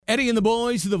Eddie and the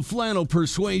boys of the Flannel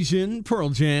Persuasion, Pearl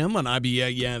Jam on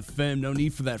IBA-FM. No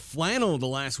need for that flannel the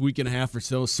last week and a half or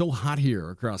so. So hot here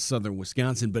across southern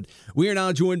Wisconsin. But we are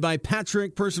now joined by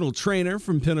Patryk, personal trainer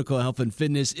from Pinnacle Health and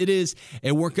Fitness. It is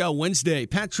a Workout Wednesday.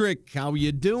 Patryk, how are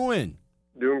you doing?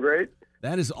 Doing great.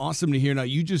 That is awesome to hear. Now,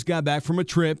 you just got back from a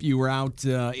trip. You were out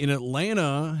in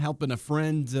Atlanta helping a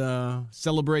friend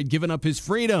celebrate giving up his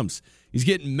freedoms. He's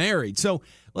getting married. So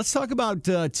let's talk about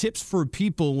tips for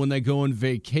people when they go on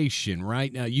vacation,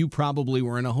 right? Now, you probably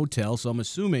were in a hotel, so I'm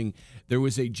assuming there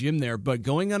was a gym there. But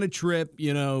going on a trip,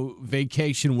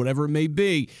 vacation, whatever it may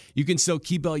be, you can still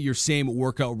keep out your same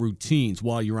workout routines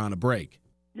while you're on a break.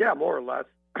 Yeah, more or less.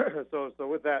 So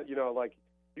with that, you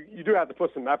do have to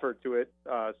put some effort to it,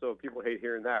 so people hate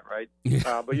hearing that, right?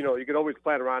 But, you can always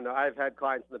plan around. I've had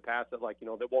clients in the past that,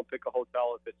 they won't pick a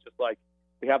hotel if it's just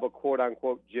they have a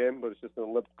quote-unquote gym, but it's just an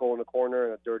elliptical in a corner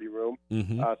in a dirty room.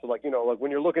 Mm-hmm. So, when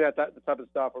you're looking at that the type of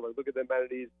stuff, or look at the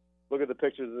amenities, look at the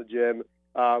pictures of the gym,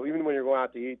 even when you're going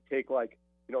out to eat, take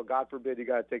God forbid you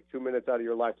got to take 2 minutes out of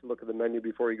your life to look at the menu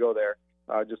before you go there,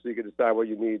 just so you can decide what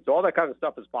you need. So all that kind of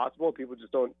stuff is possible. People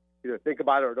just don't either think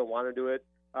about it or don't want to do it.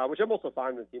 Which I'm also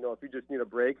fine with. If you just need a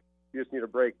break, you just need a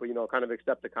break, but, kind of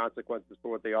accept the consequences for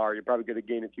what they are. You're probably going to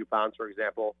gain a few pounds, for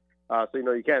example. So,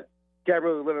 you can't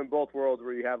really live in both worlds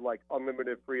where you have,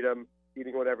 unlimited freedom,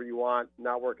 eating whatever you want,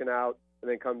 not working out, and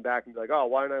then come back and be like, oh,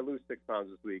 why didn't I lose 6 pounds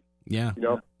this week? Yeah.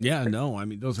 Yeah, no. I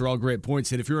mean, those are all great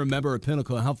points. And if you're a member of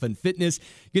Pinnacle Health and Fitness,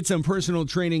 get some personal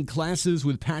training classes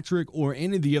with Patryk or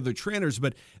any of the other trainers,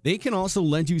 but they can also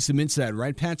lend you some insight,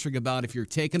 right, Patryk, about if you're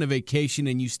taking a vacation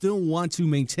and you still want to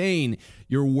maintain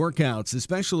your workouts,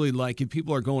 especially if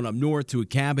people are going up north to a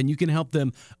cabin, you can help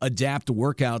them adapt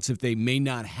workouts if they may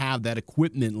not have that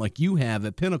equipment like you have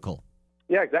at Pinnacle.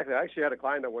 Yeah, exactly. I actually had a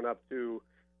client that went up to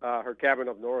her cabin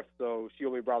up north, so she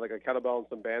only brought a kettlebell and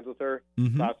some bands with her.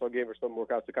 Mm-hmm. So I gave her some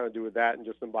workouts to kind of do with that and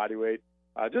just some body weight,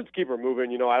 just to keep her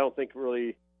moving. I don't think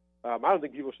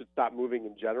people should stop moving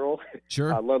in general. Sure.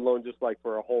 Let alone just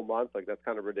for a whole month. That's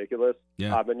kind of ridiculous.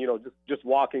 Yeah. And just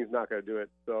walking is not going to do it.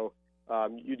 So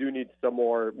you do need some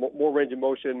more range of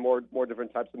motion, more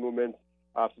different types of movements.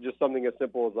 So just something as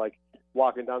simple as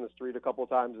walking down the street a couple of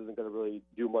times isn't going to really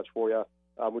do much for you.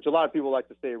 Which a lot of people like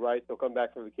to say, right? They'll come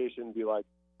back from vacation and be like,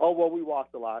 oh, well, we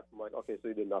walked a lot. I'm like, okay, so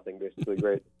you did nothing, basically.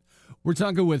 Great. We're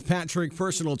talking with Patryk,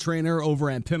 personal trainer over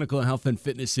at Pinnacle Health and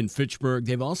Fitness in Fitchburg.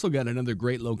 They've also got another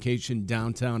great location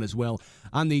downtown as well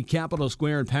on the Capitol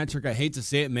Square. And Patryk, I hate to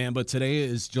say it, man, but today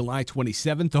is July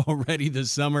 27th already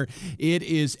this summer. It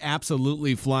is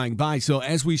absolutely flying by. So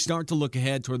as we start to look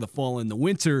ahead toward the fall and the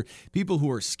winter, people who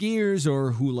are skiers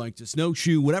or who like to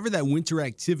snowshoe, whatever that winter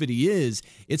activity is,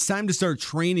 it's time to start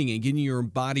training and getting your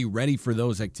body ready for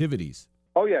those activities.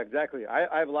 Oh, yeah, exactly. I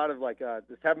have a lot of,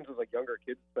 this happens with, younger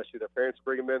kids, especially their parents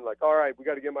bring them in, all right, we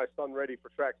got to get my son ready for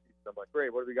track season. I'm like,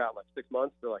 great, what do we got, 6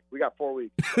 months? They're like, we got 4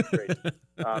 weeks. Great.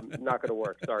 Not going to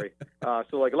work, sorry.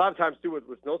 So, a lot of times, too, with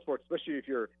snow sports, especially if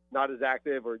you're not as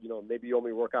active or, maybe you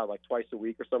only work out, twice a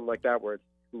week or something like that where it's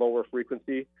lower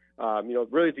frequency,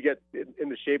 really to get in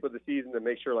the shape of the season to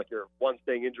make sure, you're, one,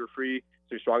 staying injury-free so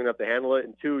you're strong enough to handle it,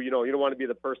 and two, you don't want to be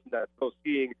the person that goes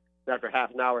skiing after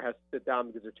half an hour has to sit down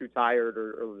because they're too tired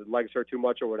or the legs hurt too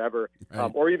much or whatever.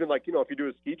 Right. Or even if you do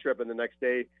a ski trip and the next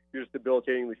day you're just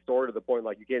debilitatingly sore to the point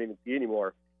you can't even ski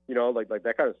anymore,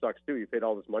 that kind of sucks too. You paid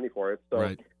all this money for it. So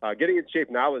right. Getting in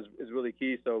shape now is really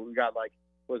key. So we got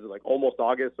almost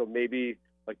August. So maybe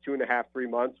 2.5, 3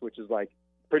 months, which is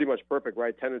pretty much perfect,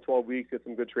 right? 10 to 12 weeks, get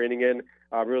some good training in,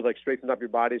 really strengthen up your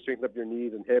body, strengthen up your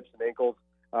knees and hips and ankles.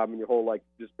 And your whole,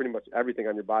 just pretty much everything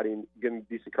on your body and getting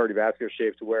decent cardiovascular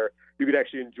shape to where you could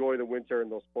actually enjoy the winter and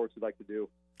those sports you like to do.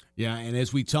 Yeah, and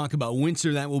as we talk about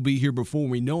winter, that will be here before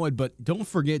we know it. But don't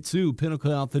forget, too, Pinnacle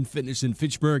Health and Fitness in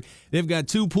Fitchburg. They've got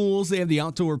 2 pools. They have the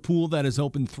outdoor pool that is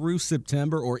open through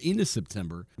September or into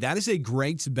September. That is a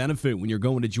great benefit when you're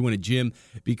going to join a gym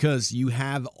because you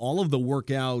have all of the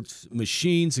workout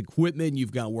machines, equipment.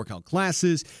 You've got workout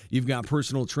classes. You've got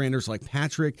personal trainers like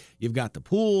Patryk. You've got the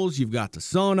pools. You've got the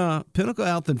sauna. Pinnacle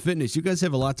Health and Fitness. You guys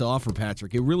have a lot to offer,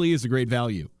 Patryk. It really is a great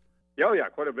value. Oh, yeah,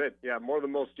 quite a bit. Yeah, more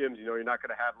than most gyms. You're not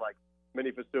going to have many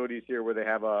facilities here where they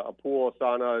have a pool, a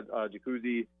sauna, a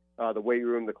jacuzzi, the weight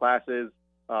room, the classes,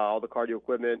 all the cardio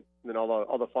equipment, and then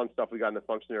all the fun stuff we got in the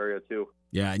function area too.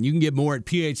 Yeah, and you can get more at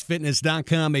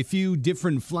phfitness.com. A few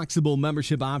different flexible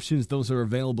membership options. Those are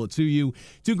available to you.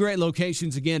 2 great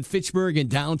locations, again, Fitchburg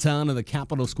and downtown in the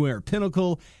Capitol Square.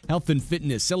 Pinnacle Health and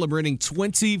Fitness, celebrating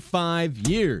 25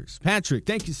 years. Patryk,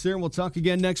 thank you, sir. We'll talk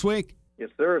again next week. Yes,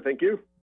 sir. Thank you.